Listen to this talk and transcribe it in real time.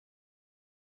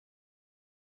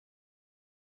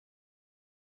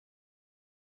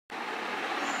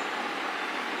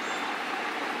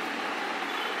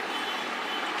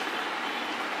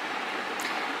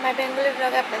মাই Bengali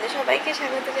ব্লগে আপনাদের সবাইকে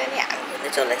স্বাগত জানিয়ে আমি কিন্তু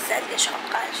চলে এসেছি আজকে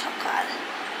সকাল সকাল।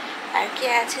 আর কে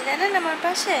আছে জানেন আমার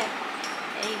পাশে?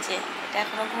 এই যে এটা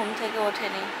এখনো ঘুম থেকে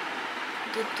ওঠেনি,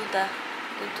 দুধ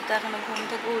এখনো ঘুম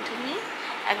থেকে উঠেনি,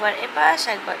 একবার এপাশ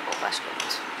একবার ওপাশ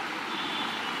করছে।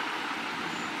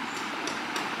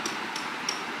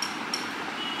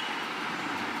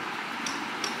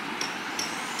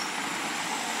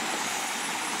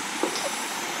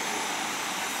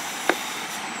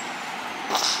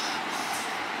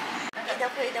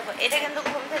 দেখো এটা কিন্তু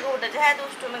ঘুম থেকে উঠেছে, হ্যাঁ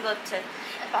দুষ্টুমি করছে।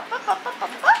 পাপা পাপা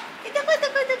পাপা এই দেখো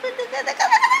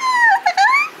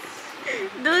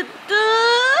দুত্তু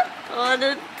ও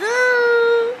দুত্তু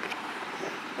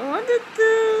ও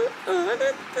দুত্তু ও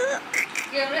দুত্তু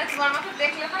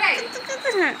দেখলে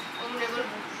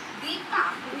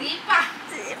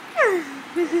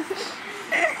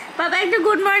বাবা একটু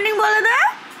গুড মর্নিং বলো না,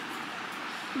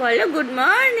 বলো গুড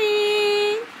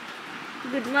মর্নিং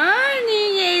গুড মর্নিং।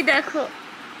 এই দেখো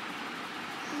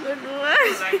গুড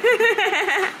মর্নিং।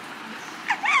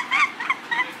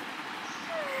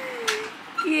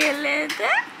 কি এলে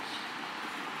এটা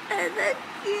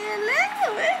কি এলে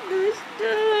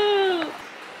দুষ্টু।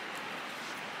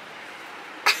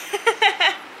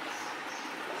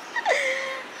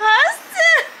 হাসছে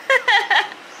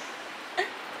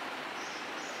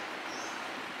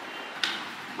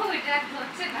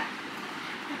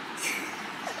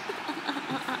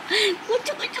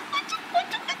কুচু কুচু কুচু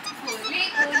কুচু কুচু কইলি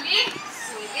কইলি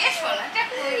কইলে সোনাটা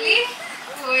কইলি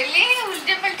কইলি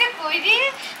উল্টে পাল্টে কইলি।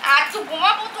 আর তো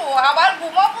ঘুমাবো তো, আবার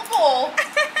ঘুমাবো তো।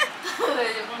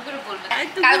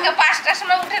 কালকে 5টার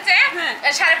সময় উঠেছে,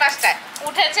 5:30টায়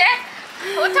উঠেছে।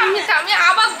 ও থামি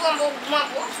আবার ঘুমাবো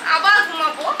আবার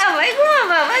ঘুমাবো আবার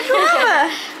ঘুমাবো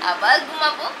আবার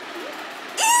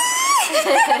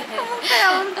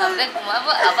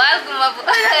ঘুমাবো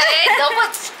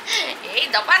এই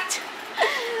দপাচ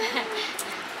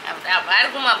আমরা আবার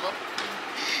ঘুমাবো।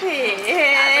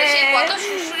 কত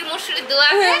শুশুরি মুশুরি দেওয়া,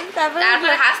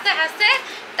 তারপর হাসতে হাসতে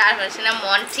তারপর সে না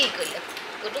মন ঠিক হইলো।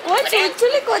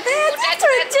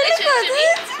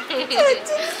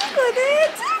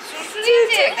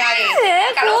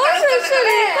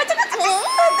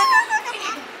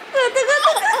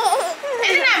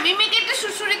 মিমিকে একটু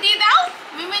শুশুরি দিয়ে দাও,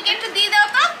 মিমিকে একটু দিয়ে দাও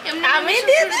তো। আমি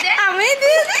দিয়ে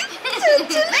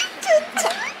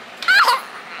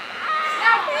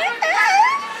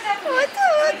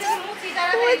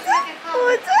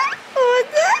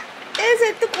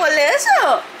একটু কোলে এসো,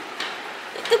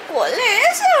 একটু কোলে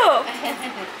এসো।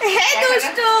 হ্যাঁ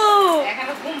দুষ্টু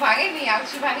এখনো ঘুম ভাঙেনি,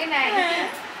 আলসি ভাঙে নাই।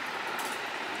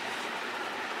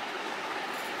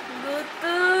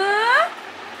 দুতু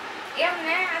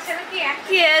এমনে আসলে কি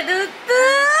কে দুতু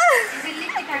দিল্লি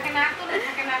কি থাকে না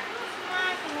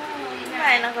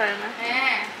বায়না করে না।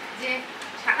 হ্যাঁ যে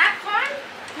সারাক্ষণ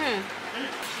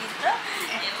কি তো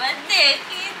এবার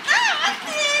দেখি তো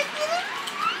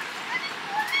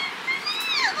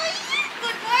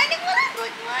good morning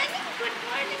good morning good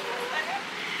morning.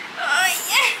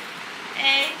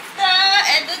 এই তো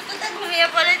দুধটা ঘুমিয়ে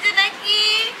পড়েছে নাকি?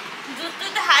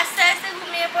 দুধটা হাসতে হাসতে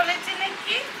ঘুমিয়ে পড়েছে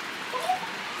নাকি?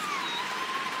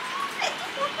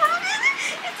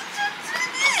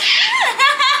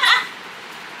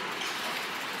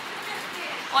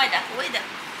 ওই দেখো ওই দেখো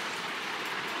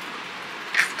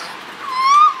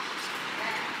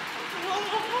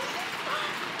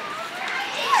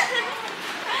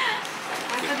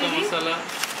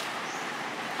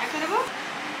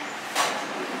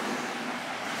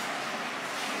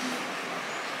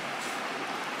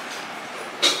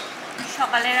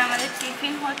সকালের আমাদের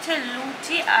টিফিন হচ্ছে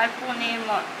লুচি আর পনির,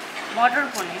 মটর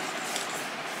পনির,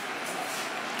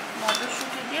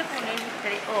 মটরশুঁটি দিয়ে পনির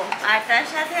ভিতরে। ও আর তার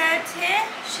সাথে আছে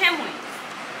সেমুই।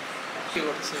 কি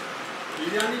করছে?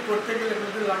 বিরিয়ানি করতে গেলে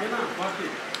কত লাগে না? বাকি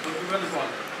গতকাল বল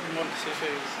মোট শেষ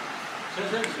হয়ে গেছে। শেষ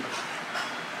হয়ে গেছে।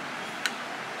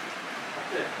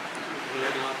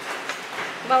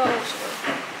 বাবা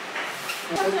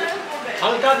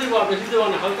হালকা দিবা, বেশি দেবা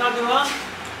না, হালকা দিবা।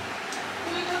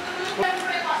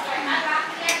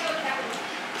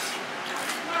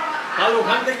 কাল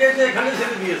ওখান থেকে এসে এখানে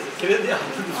ছেড়ে দিয়েছে, ছেড়ে দিয়ে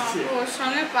হাতে দিচ্ছে। ওর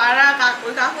সঙ্গে পাড়া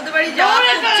ওই কাকুদের বাড়ি যাওয়া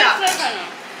খুব চাপ,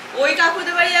 ওই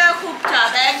কাকুদের বাড়ি যাওয়া খুব চাপ।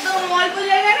 একদম অল্প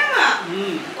জায়গা না মা,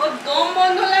 ওর দম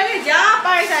বন্ধ লাগে, যা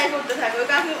পারে তাই করতে থাকে।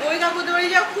 ওই কাকুদের বাড়ি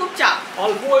যাওয়া খুব চাপ।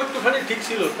 অল্প একটুখানি ঠিক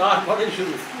ছিল, তারপরে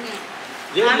শুরু।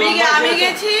 আমি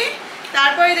গেছি,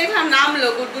 তারপরে দেখলাম নামলো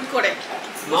গুড়গুড় করে,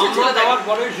 যাওয়ার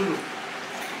পরেই শুরু।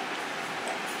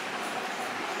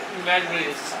 ব্যাড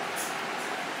ব্রিজ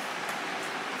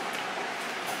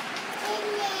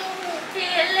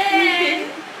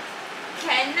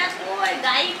খেলনা কই,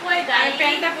 গাই কই, গাই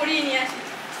প্যান্টটা পরিয়ে নিয়ে আসি।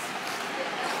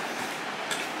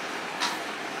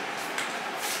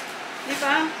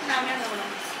 দীপা না আমি আর নেবো না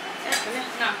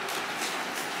না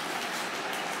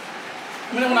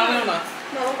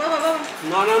বাবা বাবা বাবা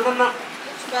না না না না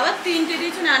বাবা 3টে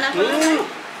দিয়েছো না না করে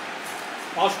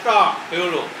 5টা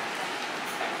এগুলো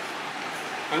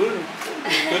আমি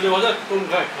তেলে ভাজা কম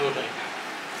খাই ওটাই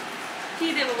কি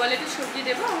দেবো বলে একটু সবজি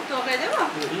দেবো তরকারি দেবো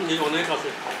এই অনেক আছে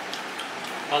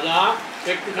দাদা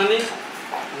একটুখানি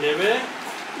নেবে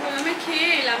আমি খেয়ে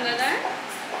এলাম দাদা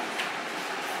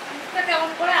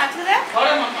কেমন করে আছে রে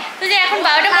তো যে এখন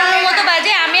 12টা 15 মতো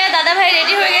বাজে আমি আর দাদা ভাই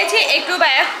রেডি হয়ে গেছি একটু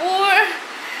ব্যারাকপুর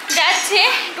যাচ্ছে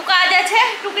একটু কাজ আছে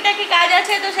টুকিটাকি কাজ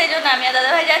আছে তো সেই জন্য আমি আর দাদা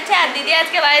ভাই যাচ্ছে আর দিদি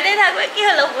আজকে বাড়িতেই থাকবে কি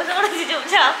হলো বসে পড়েছি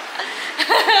চুপচাপ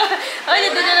ওই যে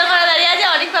দুজনে করে দাঁড়িয়ে আছে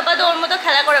অনেক পাপা তো ওর মতো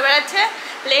খেলা করে বেড়াচ্ছে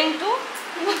লেংটু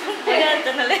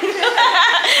না লেংটু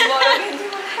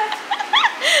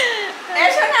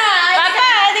এসো না কাকা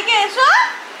এদিকে এসো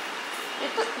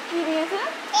কি নিয়েছে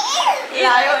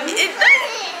লায়ন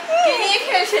কি নিয়ে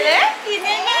খেলছে রে কি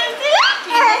নিয়ে খেলছে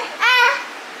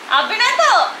আপনি না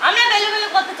তো আমরা বেলে বেলে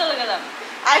করতে চলে গেলাম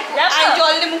আর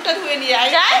জল দিয়ে মুখটা ধুয়ে নিয়ে আয়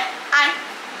যাই আয়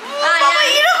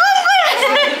এরকম করে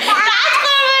কাজ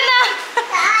করবে না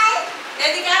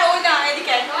এদিকে ওই না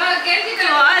এদিকে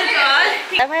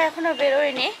চল ভাই এখনো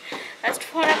বেরোয়নি জাস্ট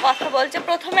ফোনে কথা বলছে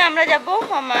প্রথমে আমরা যাব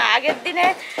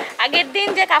আগের দিন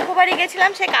যে কাকু বাড়ি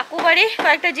গেছিলাম সেই কাকু বাড়ি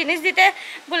কয়েকটা জিনিস দিতে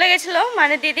ভুলে গেছিলো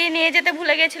মানে দিদি নিয়ে যেতে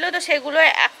ভুলে গেছিলো তো সেগুলো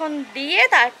এখন দিয়ে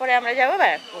তারপরে আমরা যাব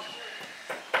ব্যারাকপুর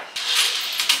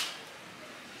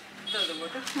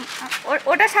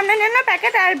ওটা সামনে নেন না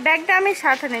প্যাকেট আর ব্যাগটা আমি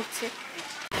সাথে নিচ্ছি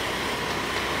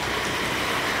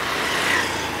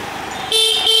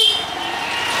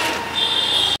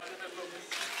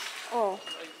ও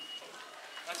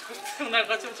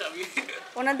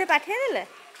ওনাদের পাঠিয়ে দিলে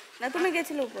না তুমি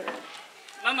গেছিলে উপরে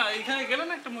না না এখানে গেল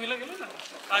না একটা মহিলা গেল না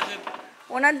কাজে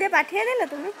ওনার দিয়ে পাঠিয়ে দিলে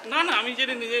তুমি না না আমি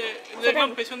যেটা নিজে দেখলাম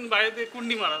পেছন বাইরে দিয়ে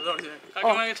কুন্ডি মারা দরজায়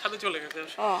কাকিমা ছাদে চলে গেছে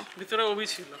ভিতরে অভি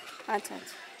ছিল আচ্ছা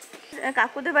আচ্ছা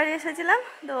কাকুদের বাড়ি এসেছিলাম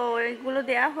তো ওইগুলো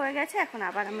দেওয়া হয়ে গেছে এখন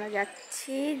আবার আমরা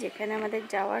যাচ্ছি যেখানে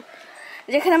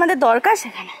আমাদের দরকার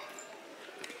সেখানে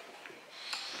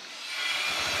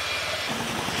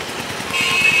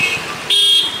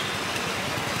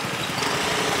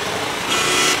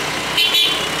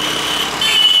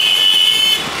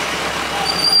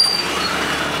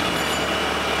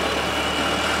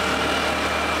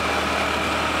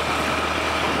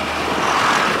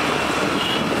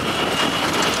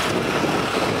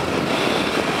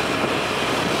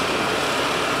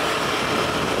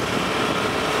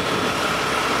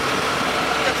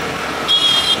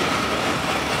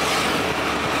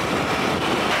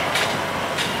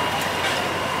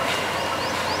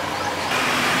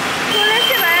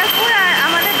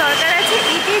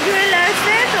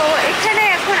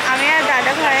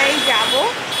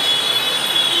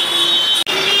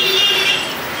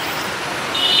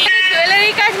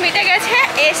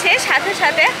এসে সাথে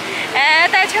সাথে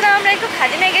তাছাড়াও আমরা একটু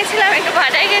খাদিনে গেছিলাম একটু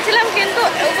ভাটায় গেছিলাম কিন্তু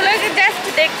ওগুলোকে জাস্ট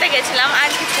দেখতে গেছিলাম আর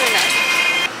কিছুই না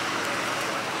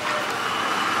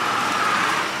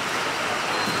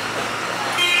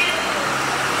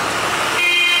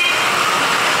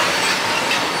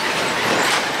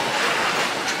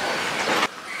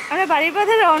আমরা বাড়ির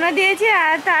পথে রওনা দিয়েছি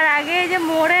আর তার আগে যে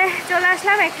মোড়ে চলে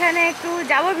আসলাম এখানে একটু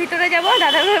যাব ভিতরে যাব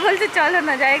দাদা ভাই বলছে চলো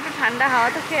না যাই একটু ঠান্ডা হাওয়া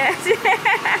তো খেয়ে আসি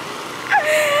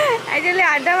অ্যাকচুয়ালি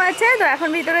আড্ডা মারছে তো এখন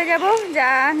ভিতরে যাব যা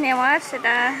নেওয়ার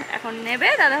সেটা এখন নেবে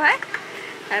দাদা ভাই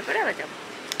তারপরে আবার যাবো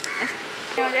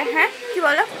হ্যাঁ কি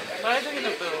বলো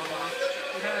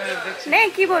নেই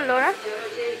কি বললো ওরা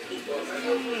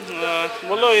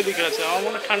বললো এদিকে আছে আমার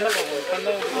মনে ঠান্ডা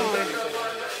ঠান্ডা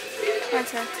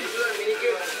আচ্ছা আচ্ছা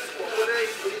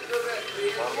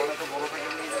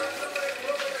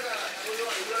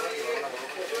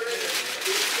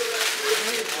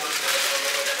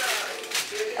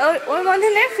ওর মধ্যে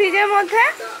নেই ফ্রিজের মধ্যে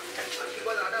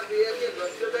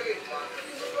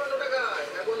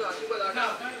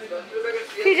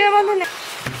নেই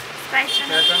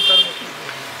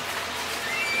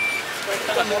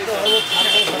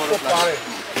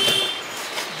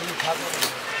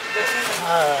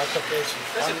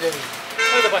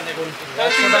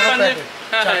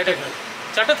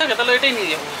চারটে থাকে তাহলে এটাই নিয়ে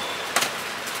যাবো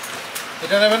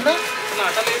এটা নেবেন না না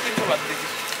তাহলে এই তিনটে বাদ দিবি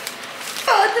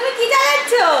তুমি কি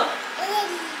চালাচ্ছ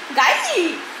গাড়ি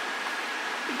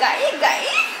গাড়ি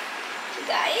গাড়ি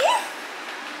গাড়ি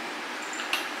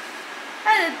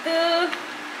আরে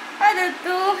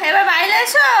তো এবার বাইরে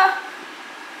এসো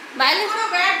বাইরে এসো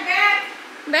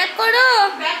ব্যাক করো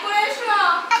এসো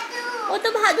ও তো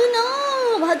ভাদু না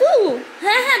ভাদু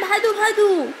হ্যাঁ হ্যাঁ ভাদু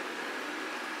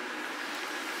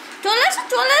চলে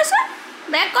এসো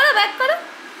ব্যাক করো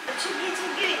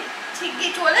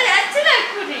শিগগির চলে যাচ্ছে না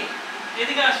এক্ষুনি।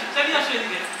 এদিকে আসো, চালিয়ে আসো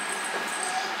এদিকে।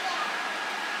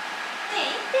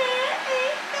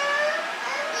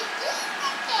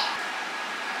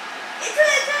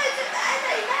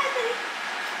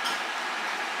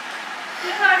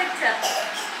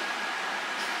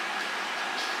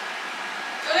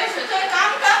 চলে এসো, চলে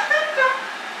কাম কাম কাম কাম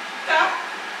কাম।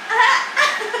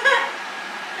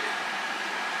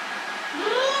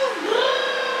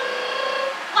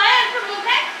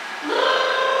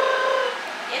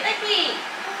 এটা কি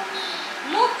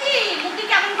মুকি? মুকি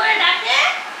কেমন করে ডাকে?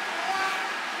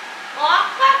 কক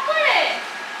কক করে।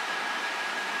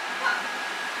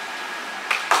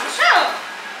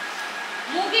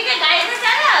 মুকিকে গাড়িতে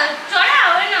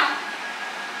চড়াও না,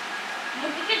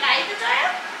 মুকিকে গাড়িতে চড়াও।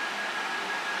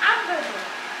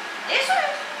 এসো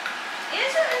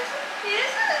এসো এসো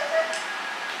এসো এসো।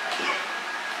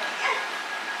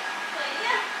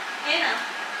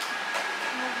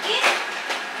 মুকি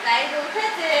গাড়িতে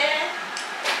উঠেছে,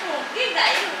 মুকি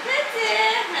গাড়ি উঠেছে।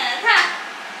 হ্যাঁ থাক।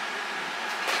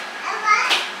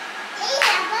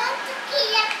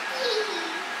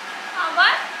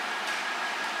 আবার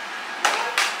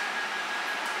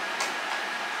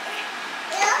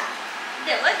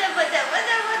দেব দেব দেব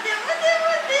দেব দেব দেব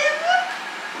দেব।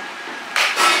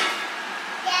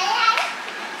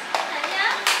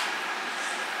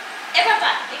 এ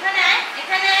বাবা এখানে আয়,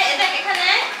 এখানে আয়, এটা এখানে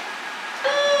আয়।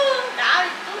 দাও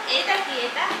একটু। এটা কি?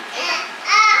 এটা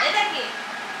এটা কি?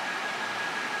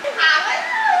 আবার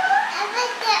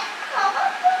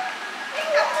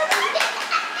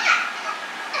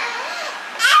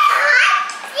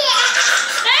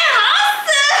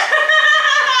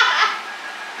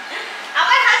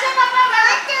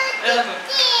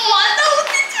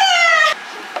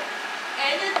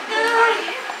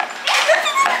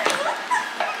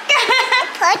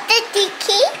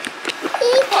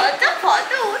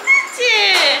ফটো উঠেছে।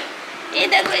 এই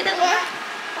দেখো এই দেখো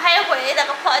ভাইও করে, এই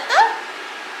দেখো ফটো।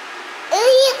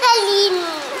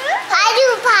 ভাদু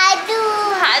ভাদু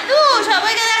ভাদু,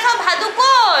 সবাইকে দেখাও ভাদু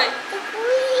কই?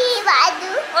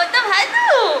 ভাদু, ওটা ভাদু।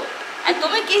 আর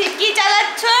তুমি কি কি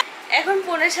চালাচ্ছ? এখন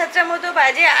 6:45 মতো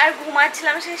বাজে, আর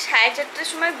ঘুমাচ্ছিলাম সেই 4:30টার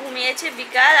সময় ঘুমিয়েছে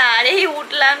বিকাল। আর এই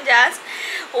উঠলাম জাস্ট।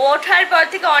 ওঠার পর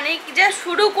থেকে অনেক যা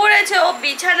শুরু করেছে, ও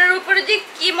বিছানার উপরে যে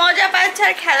কি মজা পাচ্ছে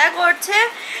আর খেলা করছে,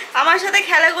 আমার সাথে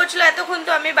খেলা করছিল এতক্ষণ।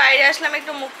 তো আমি বাইরে আসলাম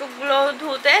একটু মুখ টুকগুলো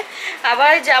ধুতে,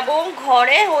 আবার যাব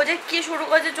ঘরে। ও যে কি শুরু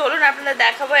করেছে চলুন আপনাদের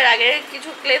দেখাবো। এর আগে কিছু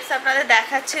ক্লিপস আপনাদের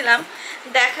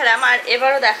দেখালাম আর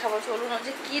এবারও দেখাবো। চলুন ও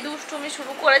যে কি দুষ্টুমি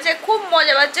শুরু করেছে, খুব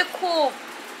মজা পাচ্ছে খুব।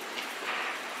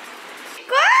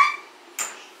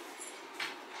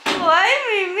 ওই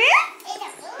মিমি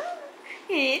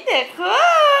এই দেখো,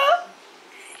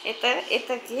 এটা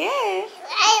এটা কে?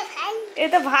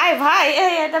 এটা ভাই ভাই,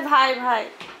 এই এটা ভাই ভাই।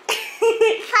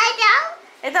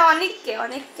 এটা অনেককে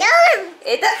অনেককে,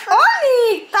 এটা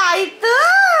অনেক। তাই তো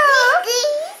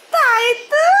তাই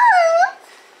তো।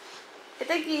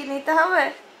 এটা কি নিতে হবে?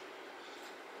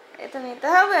 এটা নিতে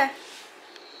হবে।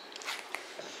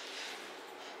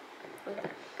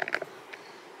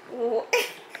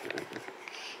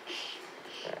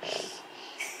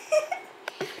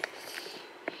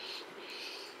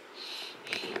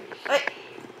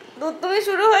 ও তুমি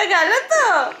শুরু হয়ে গেল তো,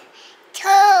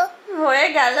 হয়ে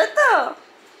গেল তো।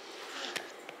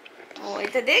 ও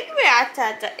এটা দেখবে? আচ্ছা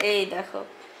আচ্ছা, এই দেখো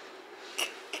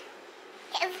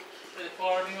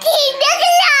কি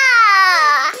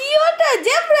ওটা?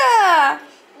 জেব্রা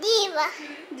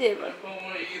জেব্রা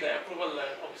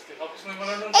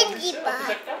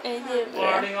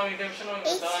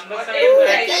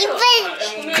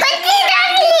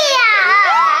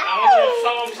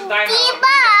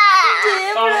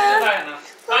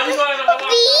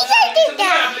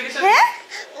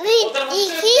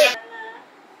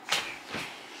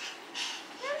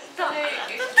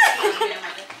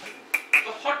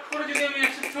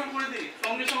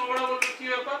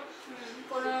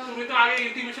তুমি তো আগে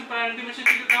ইন্টিমেশন পায়, ইন্টিমেশন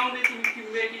কিছু দাও নেই, তুমি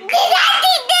কিনবে কি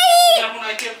এখন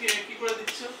আইপিএল কি করে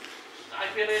দিচ্ছ?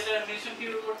 আইপিএল এটা মেনশন কি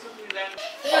করছো তুমি জানো?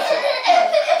 ঠিক আছে,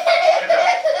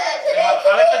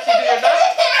 আরেকটা চিঠি,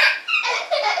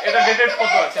 এটা ডেটেড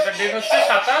কত আছে? এটা ডেট হচ্ছে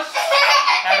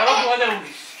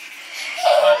 27/11/2019।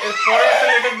 আর এর পরে একটা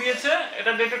লেটার দিয়েছে,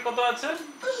 এটা ডেটেড কত আছে?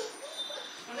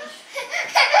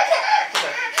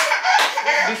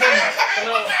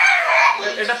 ডিসেম্বর।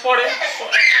 এটা পরে এক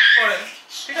মাস পরে,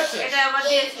 ঠিক আছে? এটা আবার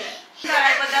দিয়েছে,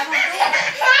 আরেকবার দেখো তো।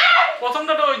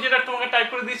 প্রথমটা তো ওই যেটা তোমাকে টাইপ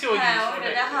করে দিয়েছি ওই হ্যাঁ জিনিস। ওটা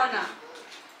দেখাও না।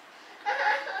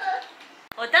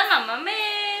 ওটা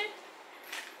মামামের,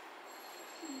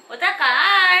 ওটা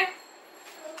কার?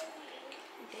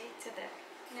 দেখছে দেখ,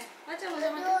 আচ্ছা মজা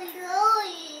মজা।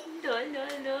 Doll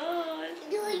doll doll.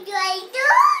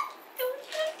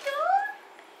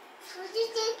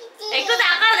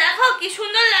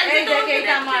 এই দেখ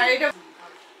এটা আমার এটা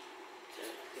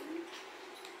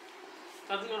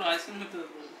তাতে কোনো আইসক্রিম খেতে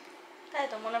হবে। তাই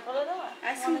তো মনে পড়লো তোমার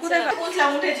আইসক্রিম কোথায় বলছিলাম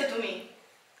উঠেছো তুমি?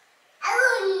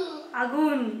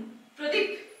 আগুন প্রদীপ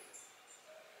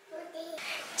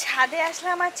ছাদে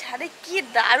আসলাম আর ছাদে কি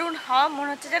দারুণ হাওয়া, মনে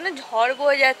হচ্ছে যেন ঝড়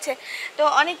বয়ে যাচ্ছে। তো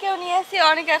অনেকেও নিয়ে আসছি,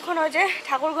 অনেক এখন ওই যে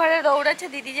ঠাকুর ঘরে দৌড়াচ্ছে,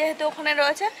 দিদি যেহেতু ওখানে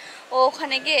রয়েছে ও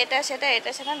ওখানে গিয়ে এটা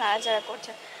সেটা নাড়াচাড়া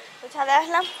করছে। তো ছাদে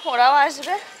আসলাম, ওরাও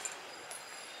আসবে।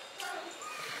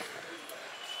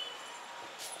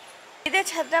 এদের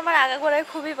ছাদটা আমার আগাগোড়ায়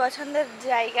খুবই পছন্দের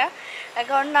জায়গা,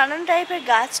 কারণ নানান টাইপের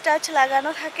গাছ টাছ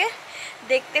লাগানো থাকে,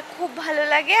 দেখতে খুব ভালো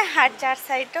লাগে, আর চার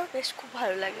সাইডটাও বেশ খুব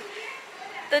ভালো লাগে।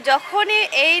 তো যখনই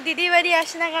এই দিদি বাড়ি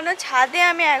আসে না কেন ছাদে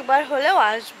আমি একবার হলেও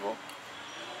আসবো।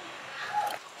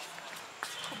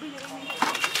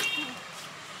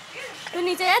 তুই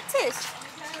নিচে যাচ্ছিস?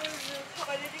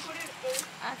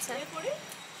 আচ্ছা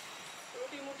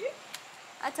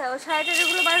আচ্ছা, ও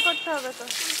শাড়িটাগুলো বার করতে হবে তো,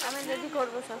 আমি রেডি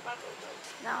করবো সব।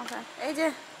 না এই যে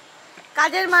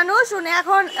কাজের মানুষ উনি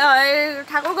এখন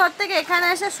ঠাকুর ঘর থেকে এখানে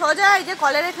এসে সোজা এই যে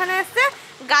কলের এখানে এসে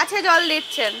গাছে জল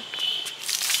দিচ্ছেন।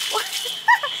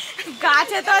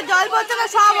 গাছে তো আর জল পড়ছে না,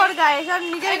 সব ওর গায়ে, সব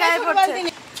নিজের গায়ে পড়ছে।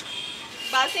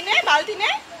 বালতি নে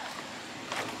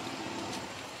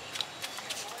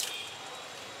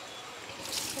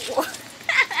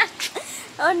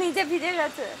ও নিজে ভিজে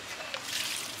গেছে।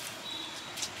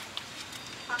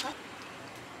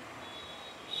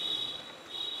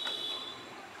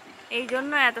 এই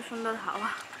জন্য এত সুন্দর হাওয়া।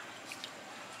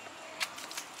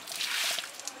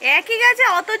 একই গাছে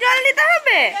অত জল দিতে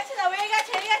হবে?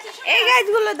 এই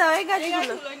গাছগুলো দাও, এই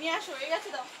গাছগুলো নিয়ে আসো, এই গাছে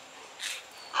দাও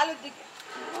আলুর দিকে।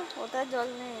 ওটা জল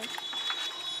নেই,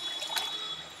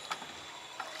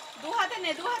 দু হাতে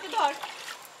নে, দু হাতে ধর।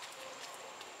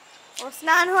 ও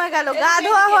স্নান হয়ে গেল, গা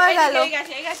ধোয়া হয়ে গেল। এই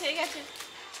গাছে এই গাছে এই গাছে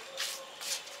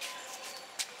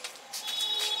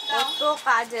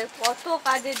কত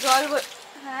কাজে জল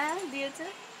হ্যাঁ দিয়েছে,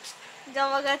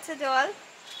 জমা গেছে জল।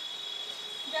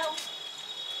 যাও,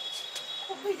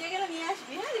 খুব ভিজে গেলে নিয়ে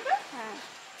আসবি। হ্যাঁ দীপা, হ্যাঁ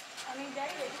আমি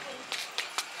যাই রেডি করি।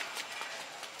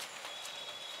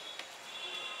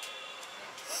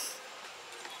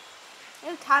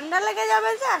 ঠান্ডা লেগে যাবে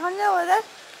যে এখন যে ওদের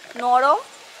নরম।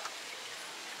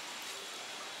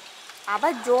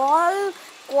 আবার জল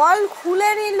কল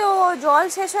খুলে নিল, জল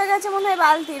শেষ হয়ে গেছে মনে হয়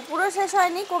বালতির, পুরো শেষ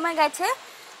হয়নি, কমে গেছে,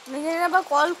 নিজের আবার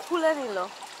কল খুলে নিল।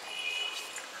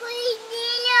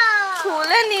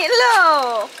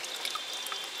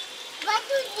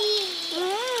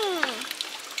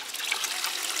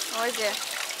 ওই যে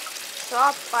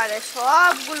সব পারে,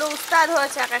 সবগুলো উস্তাদ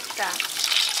হয়েছে এক একটা।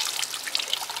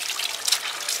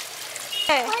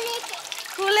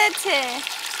 খুলেছে।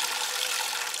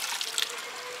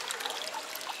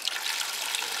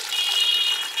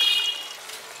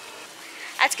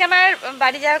 আজকে আমার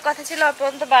বাড়ি যাওয়ার কথা ছিল,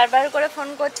 অপরন্ত বারবার করে ফোন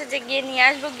করছে যে গিয়ে নিয়ে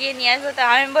আসবো গিয়ে নিয়ে আসবো। তো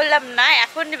আমি বললাম না,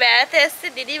 এখন বেড়াতে এসছি,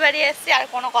 দিদি বাড়ি এসছি, আর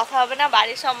কোনো কথা হবে না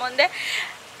বাড়ির সম্বন্ধে।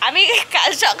 আমি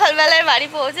কাল সকালবেলায় বাড়ি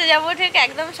পৌঁছে যাব, ঠিক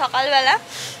একদম সকালবেলা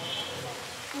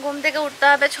ঘুম থেকে উঠতে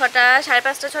হবে 6টা,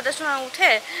 5:30, 6টার সময়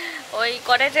উঠে ওই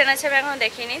কটায় ট্রেন আছে আমি এখনও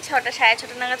দেখিনি, 6টা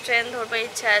 6:30 নাগাদ ট্রেন ধরবার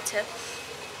ইচ্ছা আছে।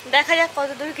 দেখা যাক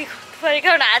কতদূর কী করতে পারি,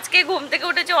 কারণ আজকে ঘুম থেকে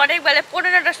উঠেছি অনেক বেলা,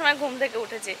 15টার সময় ঘুম থেকে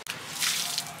উঠেছি।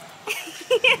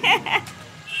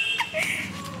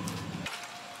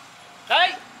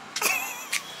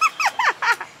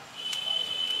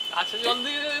 আচ্ছা জল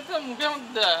দিয়ে তো মুখের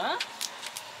মধ্যে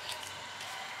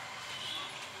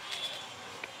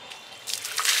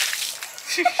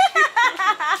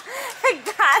হ্যাঁ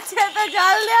গাছে তো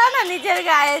জল দেওয়া না, নিজের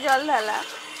গায়ে জল ঢালা।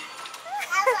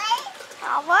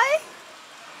 আবার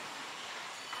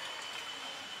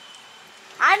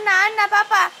আর না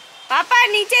পাপা, পাপা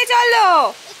নিচে চলো,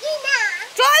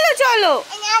 চলো চলো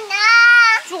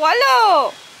চলো,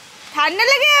 ঠান্ডা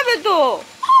লেগে যাবে তো,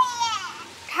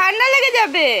 ঠান্ডা লেগে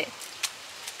যাবে।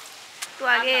 তো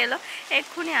আগে এলো,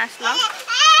 এক্ষুনি আসলাম।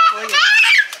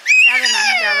 যাবে না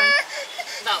যাবে না,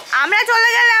 আমরা চলে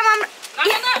গেলাম। আমরা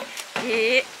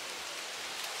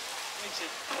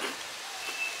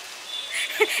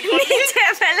নিচে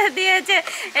ফেলে দিয়েছে,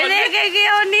 রেগে গিয়ে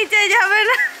ও নিচে যাবে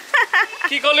না।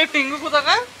 কি করলে টিঙ্গু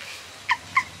কোথাকার?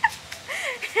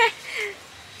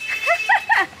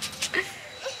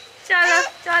 চলো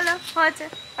চলো হচ্ছে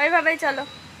ওইভাবেই চলো,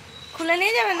 খুলে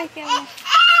নিয়ে যাবে নাকি?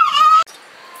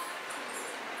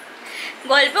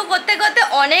 গল্প করতে করতে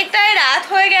অনেকটাই রাত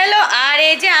হয়ে গেল, আর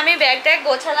এই যে আমি ব্যাগ ট্যাগ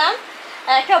গোছালাম,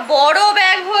 একটা বড়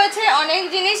ব্যাগ হয়েছে, অনেক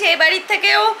জিনিস এই বাড়ির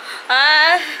থেকেও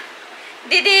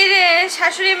দিদির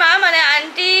শাশুড়ি মা মানে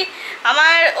আন্টি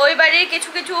আমার ওই বাড়ির কিছু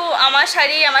কিছু আমার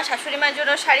শাড়ি, আমার শাশুড়ি মার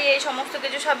জন্য শাড়ি, এই সমস্ত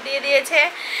কিছু সব দিয়ে দিয়েছে।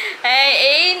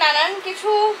 এই নানান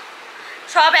কিছু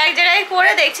সব এক জায়গায়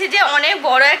করে দেখছি যে অনেক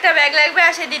বড় একটা ব্যাগ লাগবে,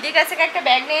 আর সেই দিদির কাছ থেকে একটা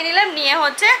ব্যাগ নিয়ে নিলাম, নিয়ে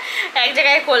হচ্ছে এক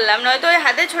জায়গায় করলাম। নয়তো ওই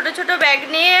হাতে ছোট ছোট ব্যাগ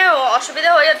নিয়ে অসুবিধা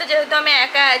হয়ে যেত, যেহেতু আমি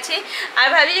একা আছি। আর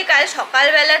ভাবি যে কাল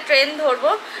সকালবেলা ট্রেন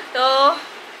ধরবো। তো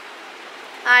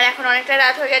আর এখন অনেকটা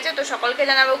রাত হয়ে গেছে, তো সকলকে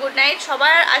জানাবো গুড নাইট।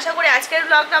 সবার আশা করি আজকের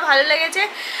ব্লগটা ভালো লেগেছে।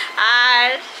 আর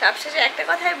সবশেষে একটা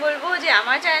কথাই বলবো যে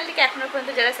আমার চ্যানেলটিকে এখনও পর্যন্ত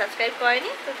যারা সাবস্ক্রাইব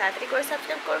করেনি, তো তাড়াতাড়ি করে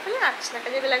সাবস্ক্রাইব করে ফেলেন। আর সাথে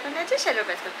যে বেল আইকনটা আছে সেটাও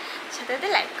প্রেস করুন, সাথে সাথে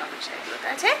লাইক কমেন্ট শেয়ারগুলো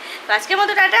আছে। তো আজকের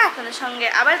মতো টাটা, আপনাদের সঙ্গে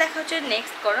আবার দেখা হচ্ছে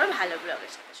নেক্সট কোনো ভালো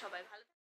ব্লগের সাথে। সবাই ভালো